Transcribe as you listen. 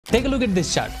Take a look at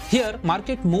this chart. Here,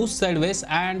 market moves sideways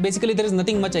and basically there is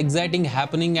nothing much exciting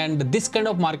happening, and this kind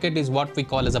of market is what we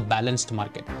call as a balanced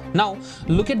market. Now,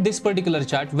 look at this particular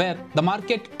chart where the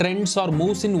market trends or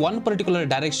moves in one particular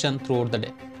direction throughout the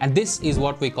day. And this is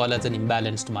what we call as an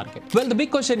imbalanced market. Well, the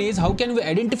big question is, how can we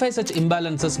identify such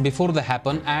imbalances before they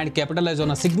happen and capitalize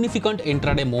on a significant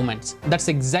intraday movements? That's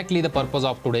exactly the purpose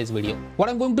of today's video. What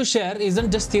I'm going to share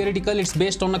isn't just theoretical, it's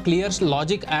based on a clear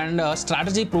logic and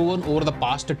strategy proven over the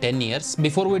past 10 years.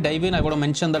 Before we dive in, I want to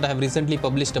mention that I have recently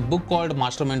published a book called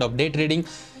Mastermind of Day Trading.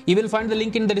 You will find the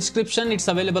link in the description. It's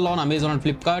available on Amazon and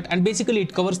Flipkart, and basically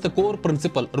it covers the core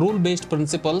principle, rule-based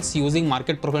principles using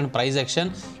market profit and price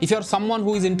action. If you are someone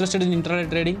who is interested in intraday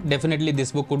trading, definitely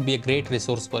this book would be a great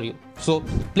resource for you. So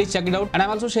please check it out. And I'm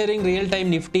also sharing real-time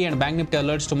Nifty and Bank Nifty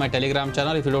alerts to my Telegram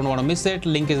channel. If you don't want to miss it,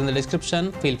 link is in the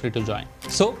description. Feel free to join.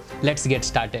 So let's get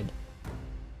started.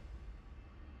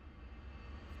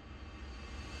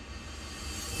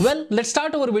 Well, let's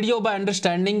start our video by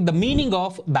understanding the meaning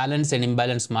of balance and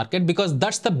imbalance market, because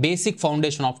that's the basic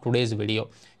foundation of today's video.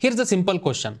 Here's a simple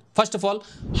question. First of all,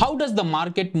 how does the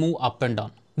market move up and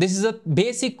down? This is a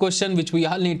basic question which we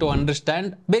all need to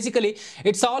understand. Basically,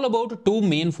 it's all about two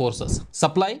main forces,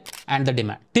 supply and the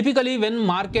demand. Typically, when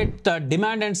market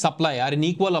demand and supply are in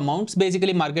equal amounts,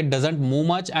 basically market doesn't move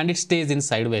much and it stays in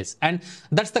sideways. And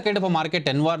that's the kind of a market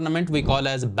environment we call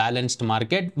as balanced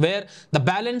market, where the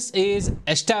balance is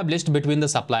established between the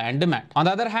supply and demand. On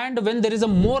the other hand, when there is a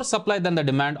more supply than the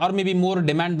demand, or maybe more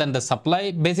demand than the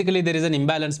supply, basically there is an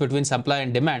imbalance between supply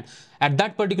and demand. At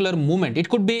that particular moment, it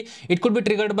could be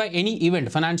triggered by any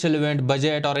event, financial event,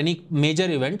 budget, or any major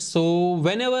event. So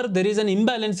whenever there is an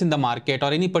imbalance in the market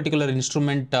or any particular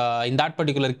instrument, in that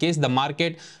particular case, the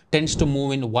market tends to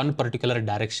move in one particular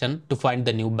direction to find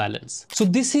the new balance. So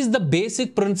this is the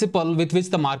basic principle with which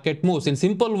the market moves. In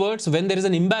simple words, when there is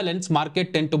an imbalance,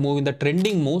 market tend to move in the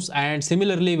trending moves, and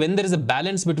similarly, when there is a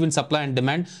balance between supply and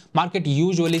demand, market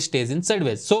usually stays in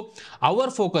sideways. So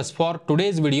our focus for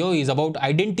today's video is about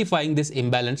identifying this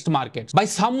imbalanced market. By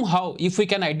somehow, if we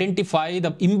can identify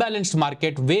the imbalanced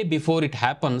market way before it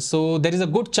happens, so there is a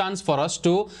good chance for us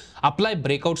to apply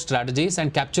breakout strategies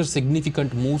and capture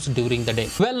significant moves during the day.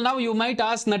 Well, now you might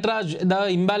ask, Nataraj, the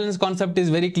imbalance concept is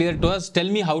very clear to us. Tell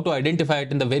me how to identify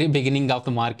it in the very beginning of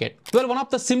the market. Well, one of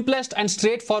the simplest and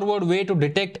straightforward way to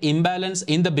detect imbalance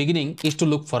in the beginning is to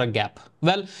look for a gap.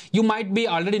 Well, you might be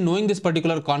already knowing this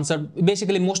particular concept.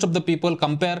 Basically, most of the people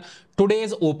compare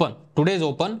today's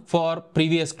open for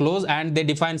previous close, and they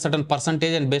define certain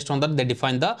percentage, and based on that they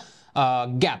define the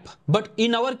gap. But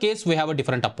in our case, we have a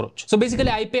different approach. So basically,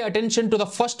 I pay attention to the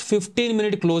first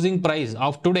 15-minute closing price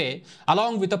of today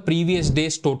along with the previous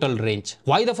day's total range.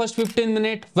 Why the first 15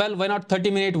 minute? Well, why not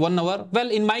 30 minute, 1 hour?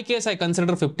 Well, in my case, I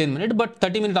consider 15 minute, but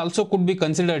 30 minute also could be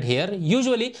considered here.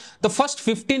 Usually, the first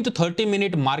 15 to 30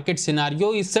 minute market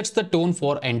scenario sets the tone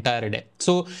for entire day.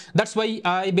 So that's why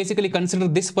I basically consider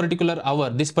this particular hour,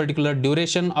 this particular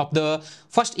duration of the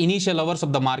first initial hours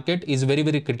of the market is very,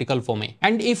 very critical for me.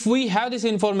 And if we have this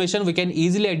information, we can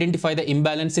easily identify the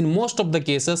imbalance in most of the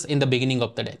cases in the beginning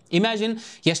of the day. Imagine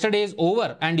yesterday is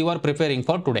over and you are preparing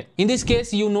for today. In this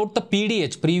case, you note the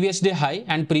PDH, previous day high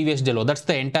and previous day low. That's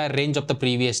the entire range of the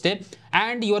previous day.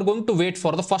 And you are going to wait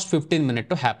for the first 15 minute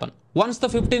to happen. Once the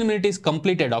 15 minute is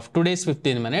completed of today's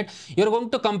 15 minute, you are going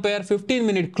to compare 15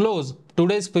 minute close,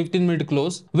 today's 15 minute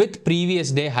close with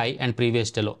previous day high and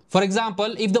previous day low. For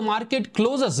example, if the market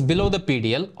closes below the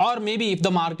PDL, or maybe if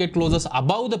the market closes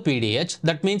above the PDH,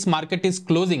 that means market is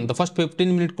closing. The first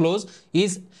 15 minute close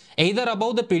is either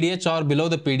above the PDH or below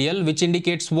the PDL, which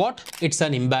indicates what? It's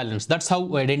an imbalance. That's how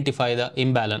we identify the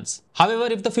imbalance.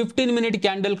 However, if the 15-minute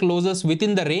candle closes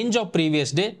within the range of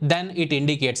previous day, then it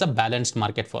indicates a balanced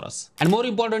market for us. And more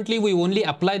importantly, we only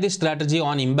apply this strategy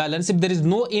on imbalance. If there is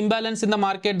no imbalance in the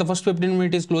market, the first 15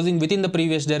 minutes is closing within the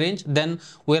previous day range, then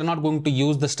we are not going to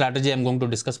use the strategy I'm going to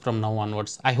discuss from now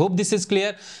onwards. I hope this is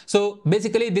clear. So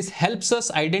basically, this helps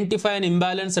us identify an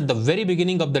imbalance at the very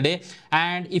beginning of the day.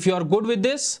 And if you are good with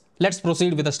this, let's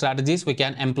proceed with the strategies we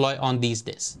can employ on these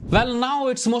days. Well, now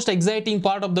it's most exciting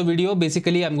part of the video.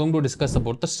 Basically, I'm going to discuss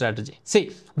about the strategy.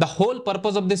 See, the whole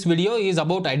purpose of this video is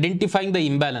about identifying the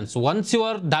imbalance. Once you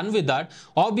are done with that,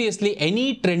 obviously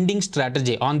any trending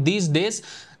strategy on these days,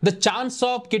 the chance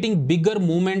of getting bigger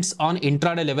movements on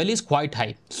intraday level is quite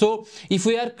high. So if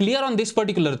we are clear on this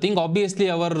particular thing, obviously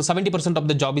our 70% of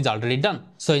the job is already done.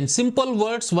 So in simple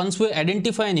words, once we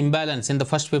identify an imbalance in the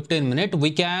first 15 minutes,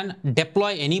 we can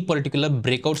deploy any particular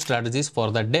breakout strategies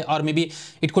for that day, or maybe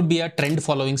it could be a trend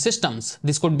following systems.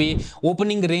 This could be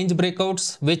opening range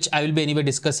breakouts, which I will be anyway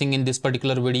discussing in this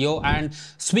particular video, and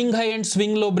swing high and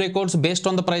swing low breakouts based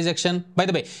on the price action. By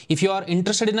the way, if you are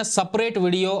interested in a separate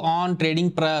video on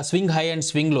trading swing high and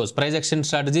swing lows price action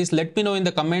strategies, let me know in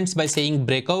the comments by saying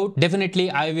breakout.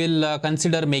 Definitely I will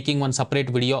consider making one separate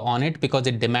video on it because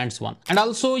it demands one. And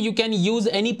also you can use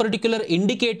any particular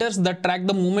indicators that track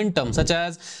the momentum, such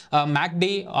as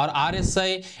MACD or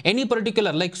RSI, any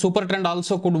particular like super trend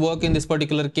also could work in this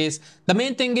particular case. The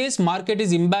main thing is market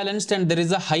is imbalanced and there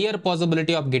is a higher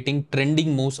possibility of getting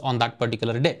trending moves on that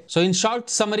particular day. So in short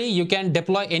summary, you can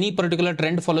deploy any particular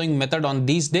trend following method on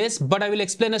these days, but I will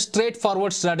explain a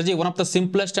straightforward strategy, one of the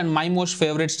simplest and my most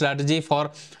favorite strategy for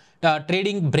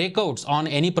trading breakouts on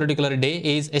any particular day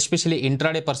is, especially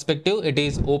intraday perspective, it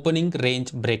is opening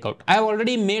range breakout. I have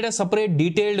already made a separate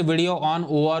detailed video on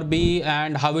ORB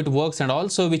and how it works and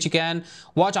also, which you can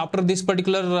watch after this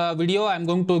particular video. I'm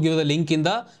going to give the link in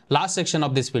the last section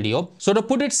of this video. So to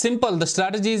put it simple, the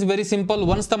strategy is very simple.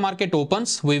 Once the market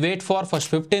opens, we wait for first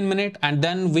 15 minutes and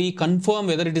then we confirm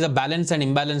whether it is a balanced and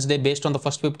imbalanced day based on the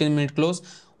first 15-minute close.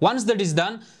 Once that is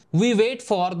done, we wait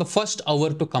for the first hour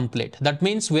to complete. That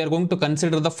means we are going to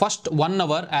consider the first 1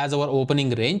 hour as our opening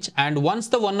range, and once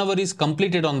the 1 hour is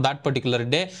completed on that particular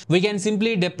day, we can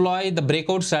simply deploy the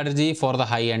breakout strategy for the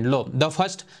high and low. The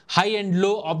first high and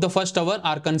low of the first hour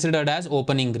are considered as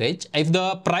opening range. If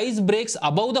the price breaks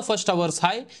above the first hour's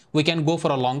high, we can go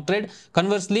for a long trade.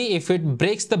 Conversely, if it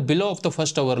breaks the below of the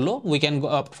first hour low, we can go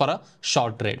up for a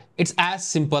short trade. It's as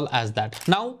simple as that.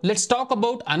 Now let's talk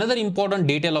about another important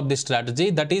detail of this strategy,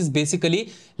 that is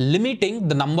basically limiting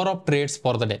the number of trades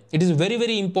for the day. It is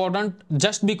very important.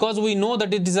 Just because we know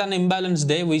that it is an imbalanced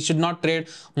day, we should not trade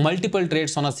multiple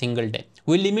trades on a single day.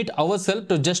 We limit ourselves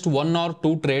to just 1 or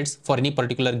 2 trades for any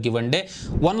particular given day,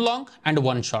 1 long and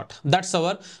 1 short. That's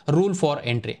our rule for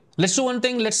entry. Let's do one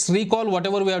thing. Let's recall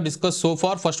whatever we have discussed so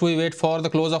far. First, we wait for the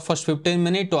close of first 15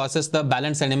 minutes to assess the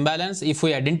balance and imbalance. If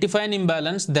we identify an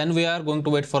imbalance, then we are going to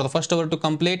wait for the first hour to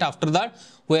complete. After that,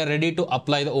 we are ready to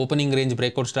apply the opening range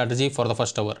breakout strategy for the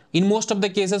first hour. In most of the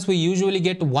cases, we usually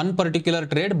get one particular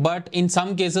trade, but in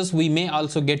some cases, we may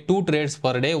also get 2 trades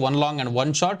per day, 1 long and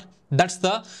 1 short. That's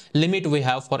the limit we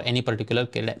have for any particular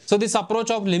day. So this approach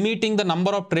of limiting the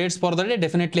number of trades for the day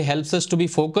definitely helps us to be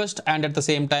focused and at the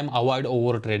same time avoid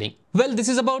over trading. Well, this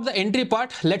is about the entry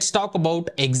part. Let's talk about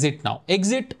exit now.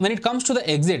 Exit, when it comes to the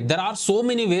exit, there are so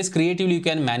many ways creatively you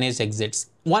can manage exits.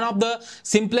 One of the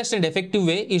simplest and effective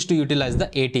way is to utilize the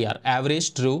ATR,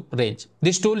 average true range.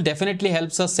 This tool definitely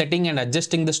helps us setting and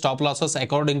adjusting the stop losses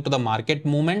according to the market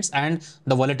movements and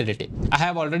the volatility. I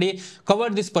have already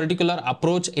covered this particular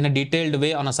approach in a detailed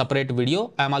way on a separate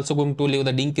video. I am also going to leave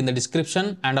the link in the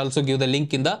description and also give the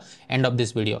link in the end of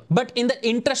this video. But in the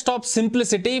interest of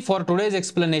simplicity for today's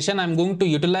explanation, I am going to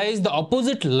utilize the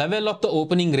opposite level of the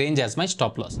opening range as my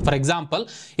stop loss. For example,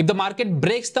 if the market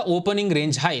breaks the opening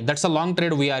range high, that's a long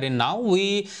trade we are in now,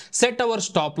 we set our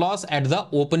stop loss at the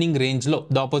opening range low,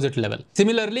 the opposite level.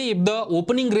 Similarly, if the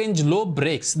opening range low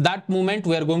breaks, that moment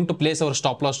we are going to place our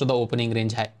stop loss to the opening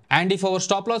range high. And if our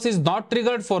stop loss is not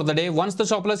triggered for the day, once the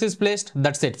stop loss is placed,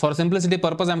 that's it. For simplicity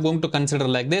purpose, I'm going to consider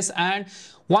like this. And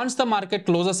once the market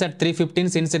closes at 3:15,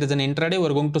 since it is an intraday,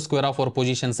 we're going to square off our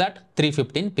positions at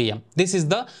 3:15 p.m. This is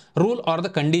the rule or the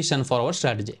condition for our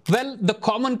strategy. Well, the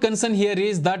common concern here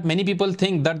is that many people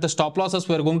think that the stop losses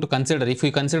we're going to consider, if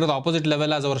we consider the opposite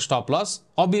level as our stop loss,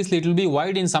 obviously it will be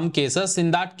wide in some cases.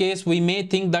 In that case, we may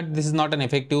think that this is not an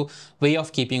effective way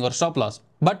of keeping our stop loss.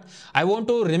 But I want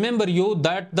to remember you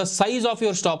that the size of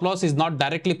your stop loss is not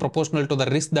directly proportional to the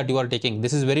risk that you are taking.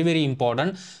 This is very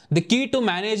important. The key to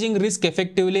managing risk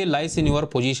effectively lies in your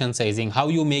position sizing, how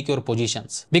you make your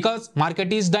positions. Because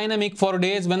market is dynamic for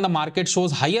days when the market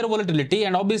shows higher volatility,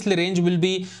 and obviously range will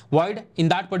be wide. In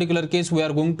that particular case, we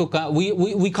are going to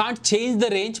we can't change the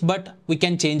range, but we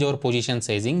can change our position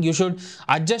sizing. You should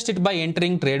adjust it by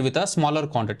entering trade with a smaller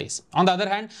quantities. On the other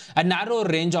hand, a narrow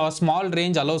range or small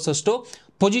range allows us to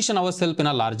position ourselves in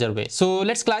a larger way. So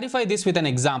let's clarify this with an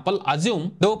example. Assume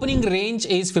the opening range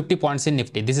is 50 points in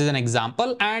Nifty. This is an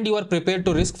example, and you are prepared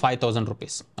to risk 5,000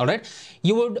 rupees. All right.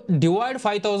 You would divide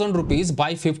 5,000 rupees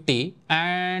by 50,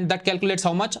 and that calculates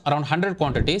how much? Around 100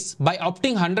 quantities. By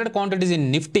opting 100 quantities in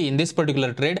Nifty in this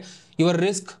particular trade, your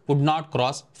risk would not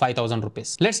cross 5,000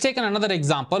 rupees. Let's take another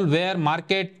example where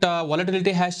market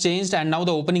volatility has changed, and now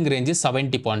the opening range is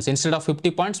 70 points. Instead of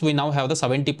 50 points, we now have the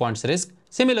 70 points risk.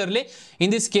 Similarly, in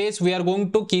this case, we are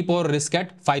going to keep our risk at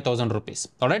 5,000 rupees.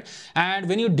 All right. And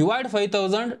when you divide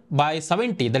 5,000 by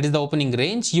 70, that is the opening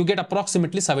range, you get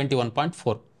approximately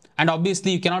 71.4. And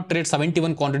obviously, you cannot trade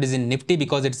 71 quantities in Nifty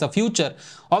because it's a future.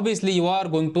 Obviously, you are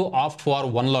going to opt for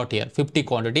one lot here, 50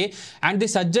 quantity. And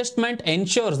this adjustment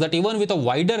ensures that even with a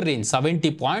wider range, 70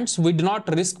 points, we do not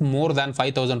risk more than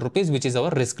 5,000 rupees, which is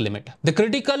our risk limit. The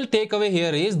critical takeaway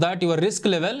here is that your risk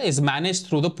level is managed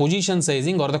through the position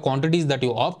sizing or the quantities that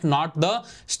you opt, not the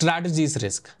strategy's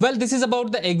risk. Well, this is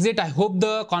about the exit. I hope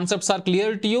the concepts are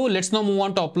clear to you. Let's now move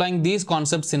on to applying these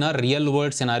concepts in a real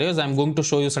world scenarios. I'm going to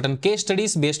show you certain case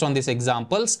studies based on these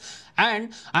examples,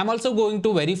 and I'm also going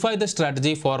to verify the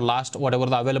strategy for last whatever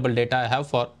the available data I have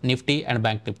for Nifty and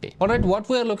Bank Nifty. All right, what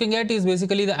we are looking at is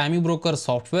basically the AMI broker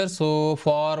software. So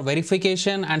for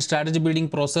verification and strategy building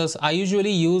process, I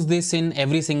usually use this in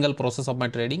every single process of my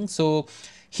trading. So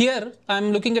here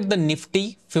I'm looking at the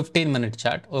Nifty 15-minute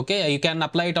chart. Okay, you can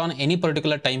apply it on any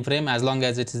particular time frame as long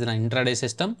as it is an intraday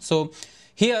system. So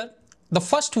here the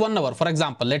first 1 hour, for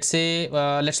example, let's say,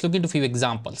 let's look into few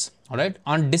examples. All right.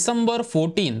 On December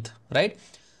 14th, right?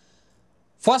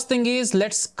 First thing is,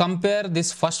 let's compare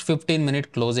this first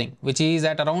 15-minute closing, which is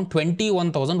at around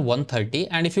 21,130.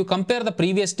 And if you compare the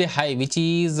previous day high, which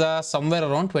is somewhere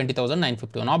around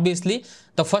 20,951. Obviously,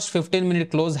 the first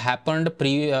 15-minute close happened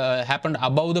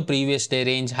above the previous day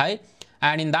range high.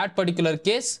 And in that particular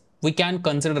case, we can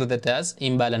consider that as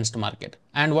imbalanced market.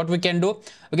 And what we can do,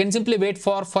 we can simply wait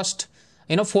for first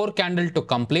 4 candle to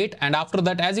complete, and after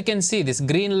that, as you can see, this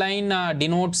green line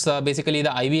denotes basically the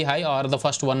IV high or the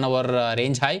first 1 hour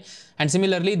range high, and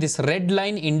similarly this red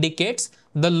line indicates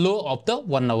the low of the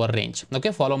 1 hour range.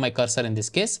 Okay, follow my cursor in this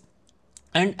case.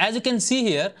 And as you can see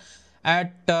here,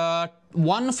 at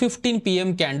 1:15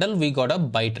 p.m. candle, we got a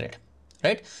buy trade.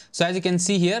 Right. So as you can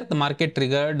see here, the market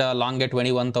triggered long at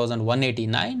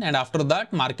 21,189, and after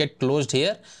that market closed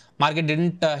here. Market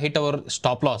didn't hit our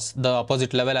stop loss, the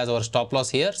opposite level as our stop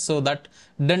loss here. So that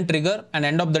didn't trigger, and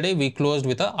end of the day we closed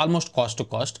with a almost cost to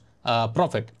cost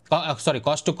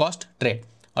trade.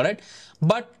 All right.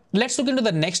 But let's look into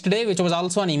the next day, which was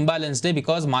also an imbalanced day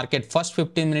because market first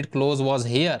 15-minute close was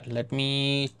here. Let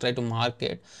me try to mark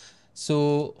it.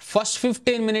 So first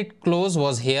 15-minute close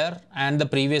was here and the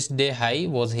previous day high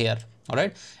was here. All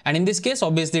right. And in this case,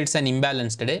 obviously it's an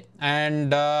imbalanced day.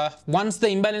 And once the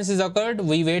imbalance is occurred,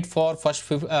 we wait for first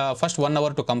 1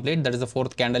 hour to complete. That is the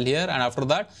 4th candle here. And after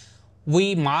that,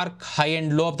 we mark high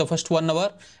and low of the first 1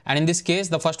 hour. And in this case,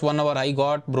 the first 1 hour high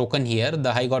got broken here.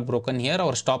 The high got broken here.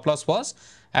 Our stop loss was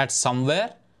at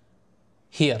somewhere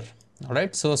here. All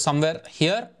right. So somewhere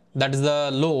here, that is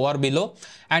the low or below.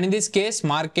 And in this case,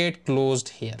 market closed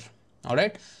here. All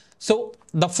right. So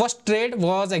the first trade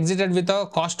was exited with a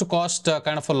cost to cost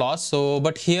kind of a loss. So,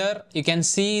 but here you can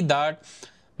see that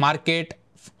market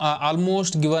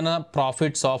almost given a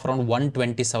profits of around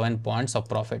 127 points of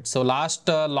profit. So last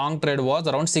long trade was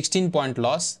around 16-point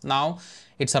loss. Now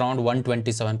it's around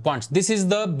 127 points. This is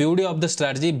the beauty of the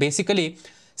strategy. Basically,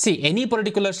 see, any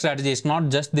particular strategy, it's not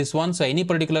just this one. So any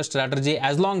particular strategy,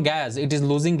 as long as it is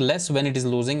losing less when it is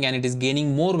losing and it is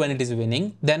gaining more when it is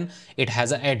winning, then it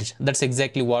has an edge. That's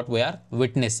exactly what we are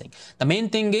witnessing. The main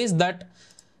thing is that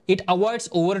it avoids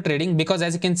over trading, because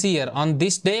as you can see here, on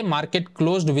this day, market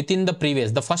closed within the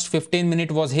previous. The first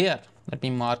 15-minute was here. Let me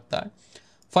mark that.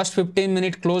 First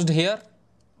 15-minute closed here.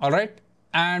 All right.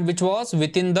 And which was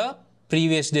within the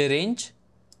previous day range.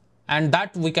 And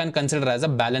that we can consider as a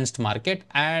balanced market.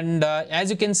 And as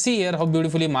you can see here, how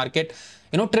beautifully market,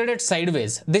 traded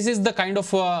sideways. This is the kind of,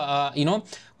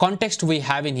 context we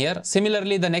have in here.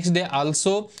 Similarly, the next day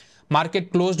also,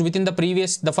 market closed within the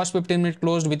previous, the first 15-minute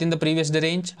closed within the previous day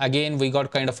range. Again, we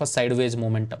got kind of a sideways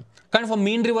momentum. Kind of a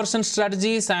mean reversion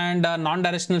strategies and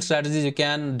non-directional strategies you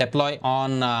can deploy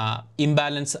on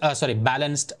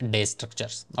balanced day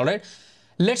structures. All right.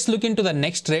 Let's look into the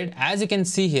next trade. As you can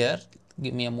see here,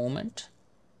 give me a moment.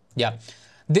 Yeah,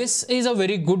 this is a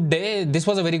very good day. This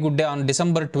was a very good day on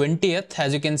December 20th.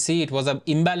 As you can see, it was an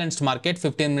imbalanced market.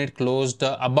 15-minute closed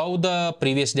above the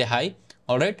previous day high.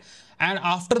 All right. And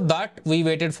after that, we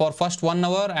waited for first 1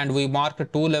 hour and we marked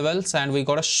 2 levels and we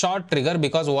got a short trigger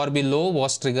because ORB low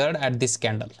was triggered at this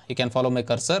candle. You can follow my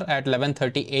cursor. At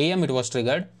 11:30 a.m. it was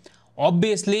triggered.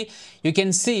 Obviously, you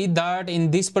can see that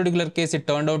in this particular case, it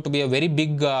turned out to be a very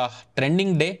big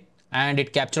trending day, and it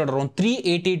captured around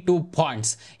 382 points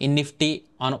in Nifty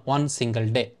on one single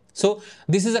day. So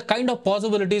this is a kind of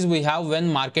possibilities we have when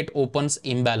market opens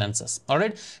imbalances. All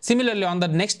right. Similarly, on the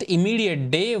next immediate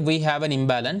day, we have an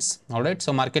imbalance. All right.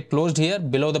 So market closed here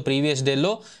below the previous day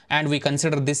low, and we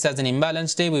consider this as an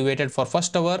imbalance day. We waited for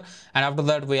first hour, and after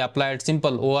that we applied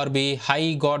simple ORB.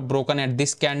 High got broken at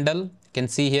this candle. You can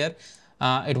see here,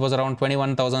 it was around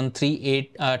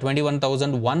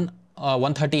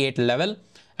 21,138 level,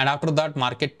 and after that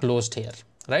market closed here.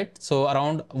 Right, so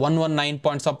around 119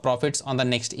 points of profits on the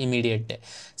next immediate day.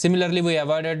 Similarly, we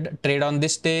avoided trade on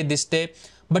this day,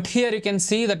 but here you can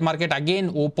see that market again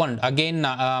opened,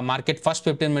 market first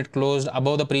 15-minute closed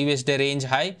above the previous day range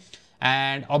high,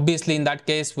 and obviously in that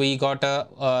case we got a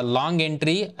long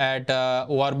entry at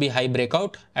ORB high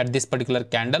breakout at this particular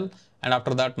candle, and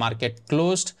after that market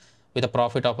closed with a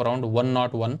profit of around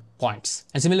 101 points.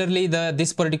 And similarly,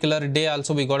 this particular day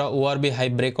also we got a ORB high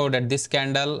breakout at this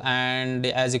candle, and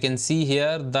as you can see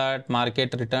here that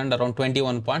market returned around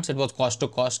 21 points. It was cost to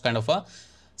cost kind of a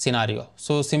scenario.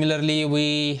 So similarly,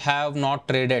 we have not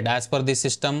traded as per this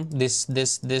system, this,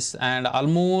 and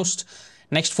almost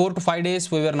next 4 to 5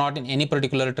 days we were not in any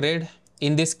particular trade.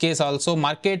 In this case also,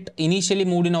 market initially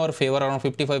moved in our favor, around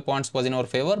 55 points was in our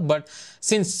favor, but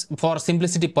since for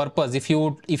simplicity purpose, if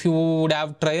you would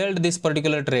have trailed this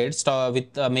particular trade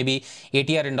with maybe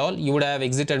ATR and all, you would have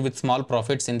exited with small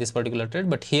profits in this particular trade,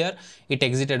 but here it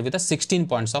exited with a 16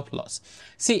 points of loss.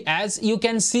 See, as you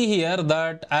can see here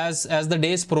that as the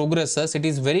days progresses, it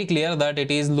is very clear that it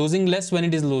is losing less when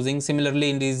it is losing. Similarly,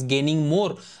 it is gaining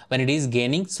more when it is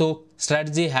gaining. So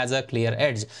strategy has a clear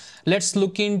edge. Let's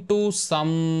look into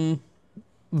some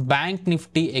bank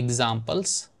Nifty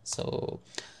examples. So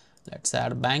let's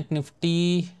add bank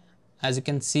Nifty. As you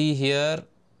can see here,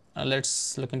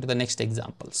 let's look into the next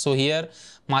example. So here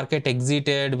market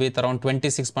exited with around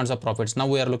 26 points of profits. Now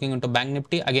we are looking into bank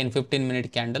Nifty, again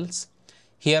 15-minute candles.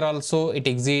 Here also it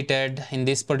exited. In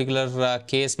this particular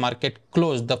case, market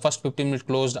closed, the first 15-minute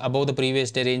closed above the previous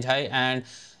day range high, and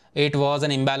it was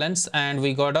an imbalance, and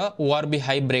we got a ORB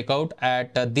high breakout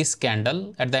at this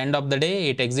candle. At the end of the day,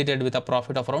 it exited with a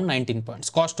profit of around 19 points,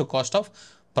 cost to cost of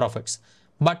profits.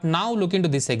 But now look into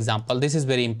this example. This is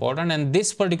very important, and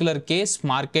this particular case,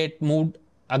 market moved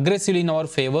aggressively in our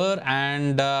favor,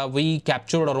 and we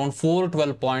captured around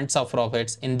 412 points of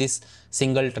profits in this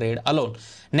single trade alone.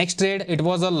 Next trade, it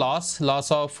was a loss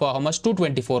of how much?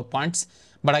 224 points.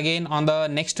 But again, on the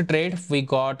next trade, we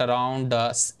got around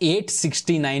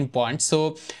 869 points.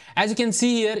 So as you can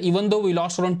see here, even though we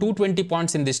lost around 220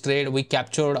 points in this trade, we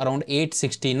captured around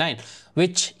 869,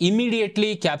 which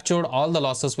immediately captured all the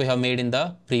losses we have made in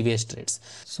the previous trades.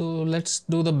 So let's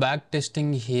do the back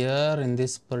testing here. In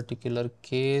this particular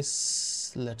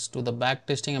case, let's do the back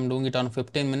testing. I'm doing it on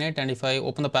 15-minute, and if I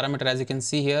open the parameter, as you can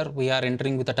see here, we are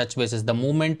entering with a touch basis. The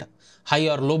moment high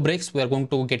or low breaks, we are going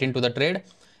to get into the trade.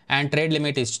 And trade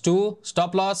limit is 2.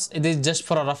 Stop loss, it is just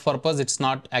for a rough purpose, it's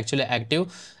not actually active.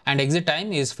 And exit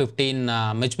time is 15,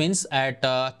 which means at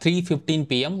 3:15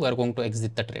 p.m. we are going to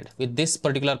exit the trade. With this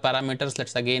particular parameters,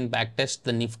 let's again backtest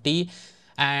the Nifty.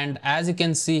 And as you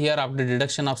can see here, after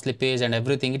deduction of slippage and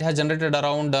everything, it has generated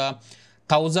around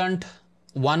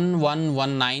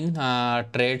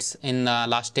 1,1119 trades in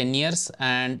last 10 years,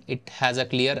 and it has a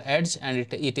clear edge, and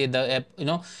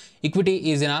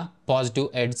equity is in a positive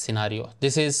edge scenario.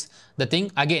 This is the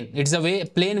thing. Again, it's a way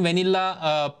plain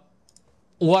vanilla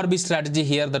ORB strategy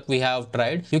here that we have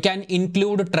tried. You can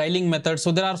include trailing methods.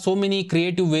 So there are so many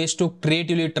creative ways to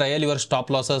creatively trial your stop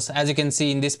losses. As you can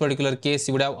see in this particular case,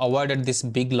 you would have avoided this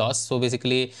big loss. So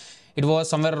basically, it was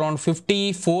somewhere around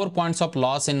 54 points of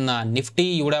loss in Nifty.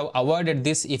 You would have avoided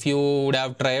this if you would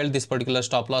have trialed this particular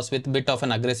stop loss with a bit of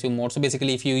an aggressive mode. So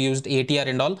basically, if you used ATR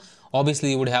and all,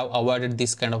 obviously you would have avoided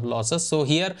this kind of losses. So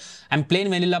here I'm plain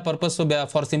vanilla purpose. So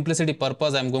for simplicity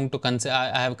purpose, I'm going to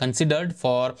I have considered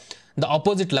for the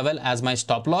opposite level as my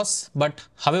stop loss. But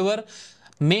however,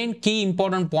 main key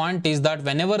important point is that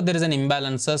whenever there is an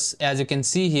imbalances, as you can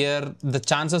see here, the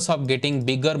chances of getting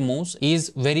bigger moves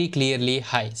is very clearly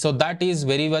high. So that is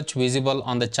very much visible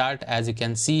on the chart, as you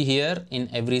can see here in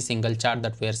every single chart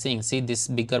that we are seeing. See, this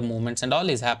bigger movements and all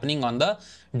is happening on the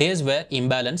days where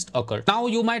imbalanced occurred. Now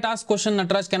you might ask question,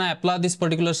 Nataraj, can I apply this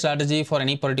particular strategy for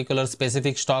any particular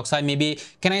specific stocks?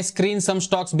 Can I screen some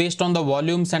stocks based on the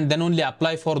volumes and then only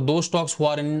apply for those stocks who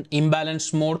are in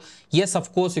imbalanced mode? Yes,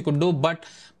 of course you could do, but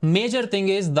major thing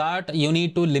is that you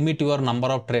need to limit your number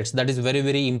of trades. That is very,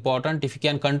 very important. If you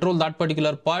can control that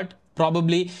particular part,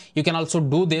 probably you can also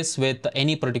do this with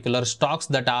any particular stocks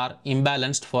that are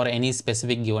imbalanced for any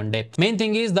specific given day. Main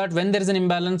thing is that when there is an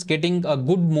imbalance, getting a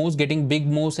good moves, getting big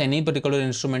moves, any particular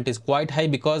instrument is quite high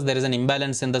because there is an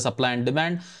imbalance in the supply and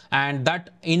demand, and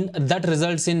that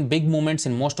results in big movements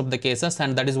in most of the cases,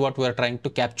 and that is what we are trying to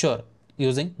capture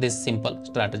using this simple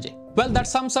strategy. Well, that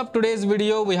sums up today's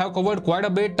video. We have covered quite a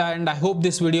bit, and I hope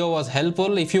this video was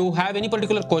helpful. If you have any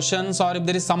particular questions, or if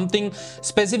there is something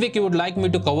specific you would like me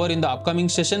to cover in the upcoming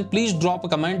session, please drop a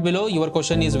comment below. Your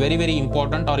question is very, very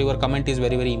important, or your comment is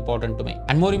very, very important to me.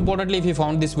 And more importantly, if you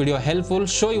found this video helpful,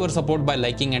 show your support by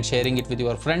liking and sharing it with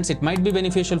your friends. It might be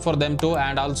beneficial for them too,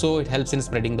 and also it helps in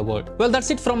spreading the word. Well,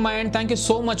 that's it from my end. Thank you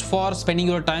so much for spending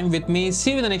your time with me.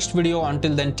 See you in the next video.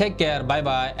 Until then, take care. Bye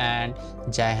bye and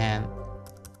Jai Hind.